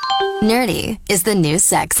Nerdy is the new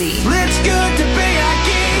sexy. It's good to be a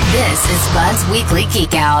geek. This is Bud's Weekly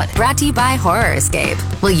Geek-out, brought to you by Horror Escape.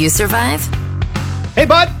 Will you survive? Hey,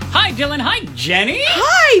 Bud. Hi, Dylan. Hi, Jenny.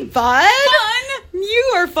 Hi, Bud. Fun.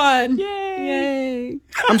 You are fun. Yay.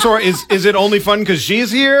 I'm sorry, is it only fun because she's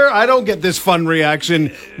here? I don't get this fun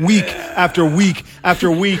reaction week after week after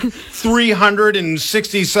week.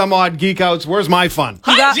 360 some odd geek outs. Where's my fun?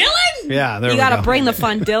 Hi, Dylan. Yeah, there we You go. gotta bring the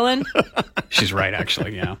fun, Dylan. She's right,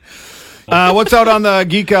 actually, yeah. What's out on the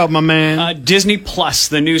geek out, my man? Disney Plus,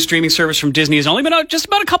 the new streaming service from Disney, has only been out just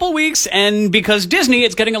about a couple weeks, and because Disney,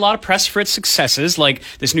 it's getting a lot of press for its successes, like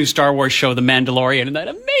this new Star Wars show, The Mandalorian, and that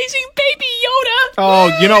amazing baby Yoda.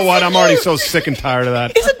 Oh, you know what? I'm already so sick and tired of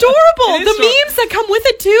that. It's adorable. It is The memes that come with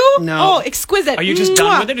it too. No. Oh, exquisite. Are you just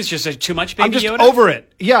done with it? It's just too much baby I'm just Yoda? over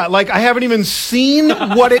it. Yeah, like I haven't even seen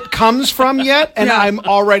what it comes from yet, and Yeah. I'm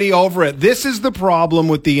already over it. This is the problem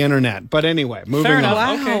with the internet. But anyway, moving Fair on. enough.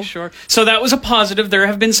 Wow. Okay, sure. So that was a positive. There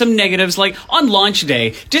have been some negatives. Like on launch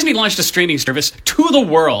day, Disney launched a streaming service to the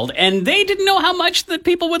world, and they didn't know how much that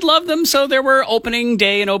people would love them. So there were opening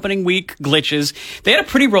day and opening week glitches. They had a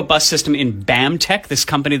pretty robust system in BAMTech, this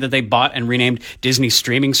company that they bought and renamed Disney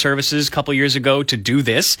Streaming Services a couple years ago to do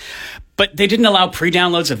this. But they didn't allow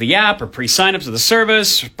pre-downloads of the app or pre-signups of the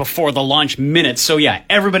service before the launch minutes. So yeah,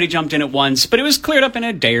 everybody jumped in at once, but it was cleared up in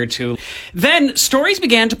a day or two. Then stories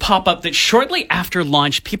began to pop up that shortly after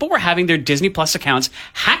launch, people were having their Disney Plus accounts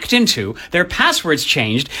hacked into, their passwords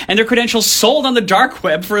changed, and their credentials sold on the dark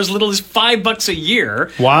web for as little as $5 a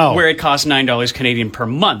year. Wow. Where it costs $9 Canadian per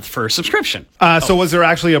month for subscription. So was there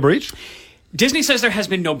actually a breach? Disney says there has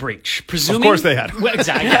been no breach. Presuming, Of course they had. Well,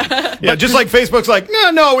 exactly. Yeah, just like Facebook's like,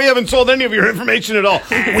 no, we haven't sold any of your information at all.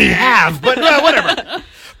 We have, but whatever.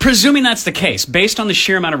 Presuming that's the case, based on the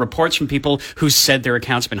sheer amount of reports from people who said their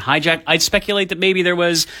account's been hijacked, I'd speculate that maybe there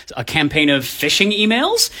was a campaign of phishing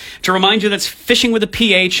emails. To remind you, that's phishing with a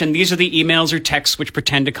PH, and these are the emails or texts which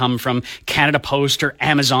pretend to come from Canada Post or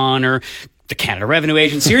Amazon or the Canada Revenue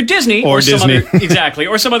Agency or Disney Or some Disney. other, exactly,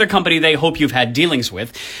 or some other company they hope you've had dealings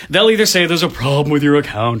with. They'll either say there's a problem with your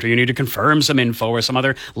account or you need to confirm some info or some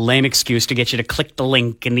other lame excuse to get you to click the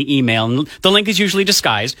link in the email. And the link is usually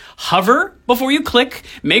disguised. Hover before you click.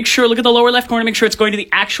 Make sure, look at the lower left corner, make sure it's going to the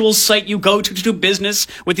actual site you go to do business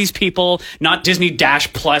with these people, not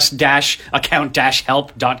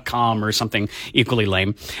Disney-plus-account-help.com or something equally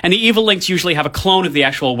lame. And the evil links usually have a clone of the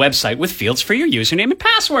actual website with fields for your username and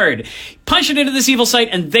password. Punch it into this evil site,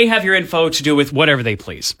 and they have your info to do with whatever they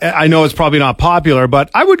please. I know it's probably not popular,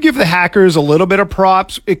 but I would give the hackers a little bit of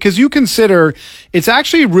props because you consider it's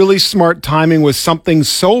actually really smart timing with something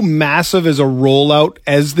so massive as a rollout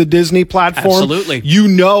as the Disney platform. Absolutely. You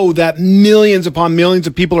know that millions upon millions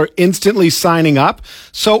of people are instantly signing up.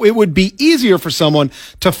 So it would be easier for someone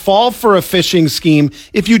to fall for a phishing scheme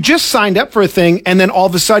if you just signed up for a thing and then all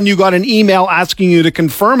of a sudden you got an email asking you to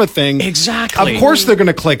confirm a thing. Exactly. Of course they're going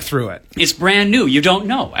to click through it. It's brand new. You don't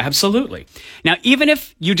know. Absolutely. Now, even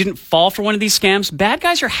if you didn't fall for one of these scams, bad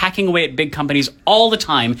guys are hacking away at big companies all the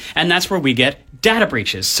time, and that's where we get data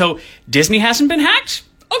breaches. So Disney hasn't been hacked?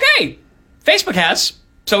 Okay. Facebook has.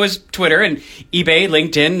 So is Twitter and eBay,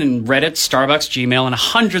 LinkedIn, and Reddit, Starbucks, Gmail, and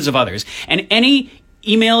hundreds of others. And any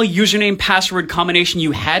email, username, password combination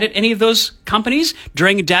you had at any of those companies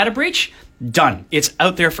during a data breach, done. It's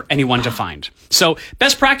out there for anyone to find. So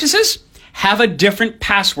best practices? Have a different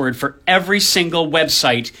password for every single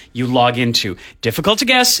website you log into. Difficult to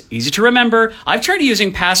guess, easy to remember. I've tried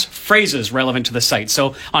using passphrases relevant to the site.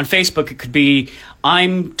 So on Facebook, it could be,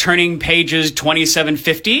 I'm turning pages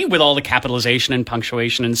 2750 with all the capitalization and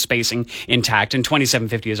punctuation and spacing intact. And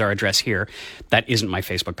 2750 is our address here. That isn't my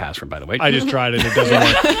Facebook password, by the way. I just tried it. It doesn't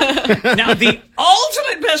work. Now, the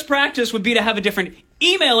ultimate best practice would be to have a different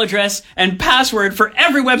email address and password for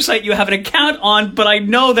every website you have an account on, but I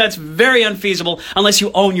know that's very unfeasible unless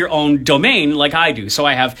you own your own domain like I do. So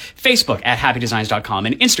I have Facebook at happydesigns.com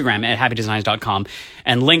and Instagram at happydesigns.com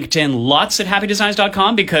and LinkedIn lots at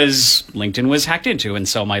happydesigns.com because LinkedIn was hacked into, and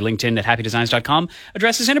so my LinkedIn at happydesigns.com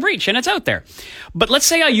address is in a breach, and it's out there. But let's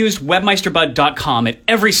say I used webmeisterbud.com at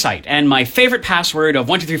every site and my favorite password of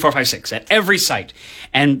 123456 at every site,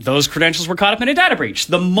 and those credentials were caught up in a data breach.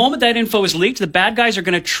 The moment that info is leaked, the bad guys are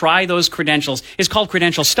going to try those credentials. It's called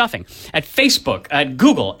credential stuffing. At Facebook, at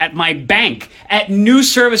Google, at my bank, at new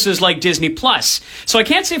services like Disney Plus. So I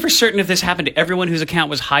can't say for certain if this happened to everyone whose account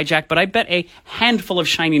was hijacked, but I bet a handful of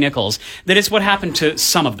shiny nickels that it's what happened to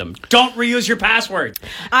some of them. Don't reuse your password.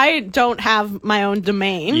 I don't have my own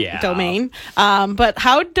domain. Yeah. But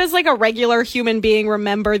how does like a regular human being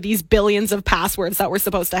remember these billions of passwords that we're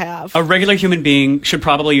supposed to have? A regular human being should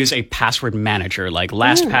probably use a password manager like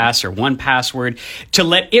LastPass or 1Password. to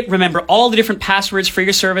let it remember all the different passwords for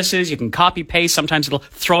your services. You can copy paste. Sometimes it'll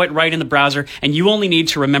throw it right in the browser, and you only need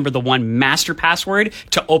to remember the one master password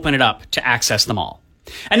to open it up to access them all.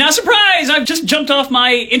 And now, surprise! I've just jumped off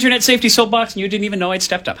my internet safety soapbox and you didn't even know I'd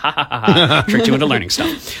stepped up. Ha ha ha ha. Tricked you into learning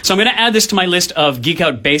stuff. So I'm going to add this to my list of Geek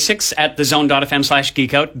Out basics at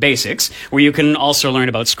thezone.fm/geekout basics, where you can also learn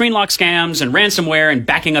about screen lock scams and ransomware and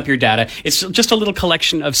backing up your data. It's just a little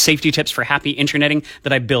collection of safety tips for happy interneting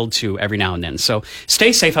that I build to every now and then. So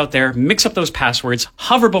stay safe out there, mix up those passwords,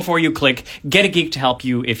 hover before you click, get a geek to help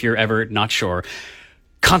you if you're ever not sure.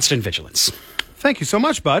 Constant vigilance. Thank you so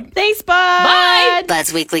much, Bud. Thanks, Bud. Bye.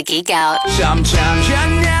 Bud's Weekly Geek Out. Sometimes you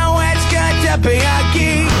know it's good to be a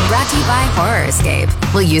geek. Brought to you by Horror Escape.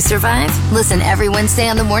 Will you survive? Listen every Wednesday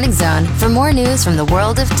on The Morning Zone for more news from the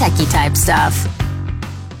world of techie type stuff.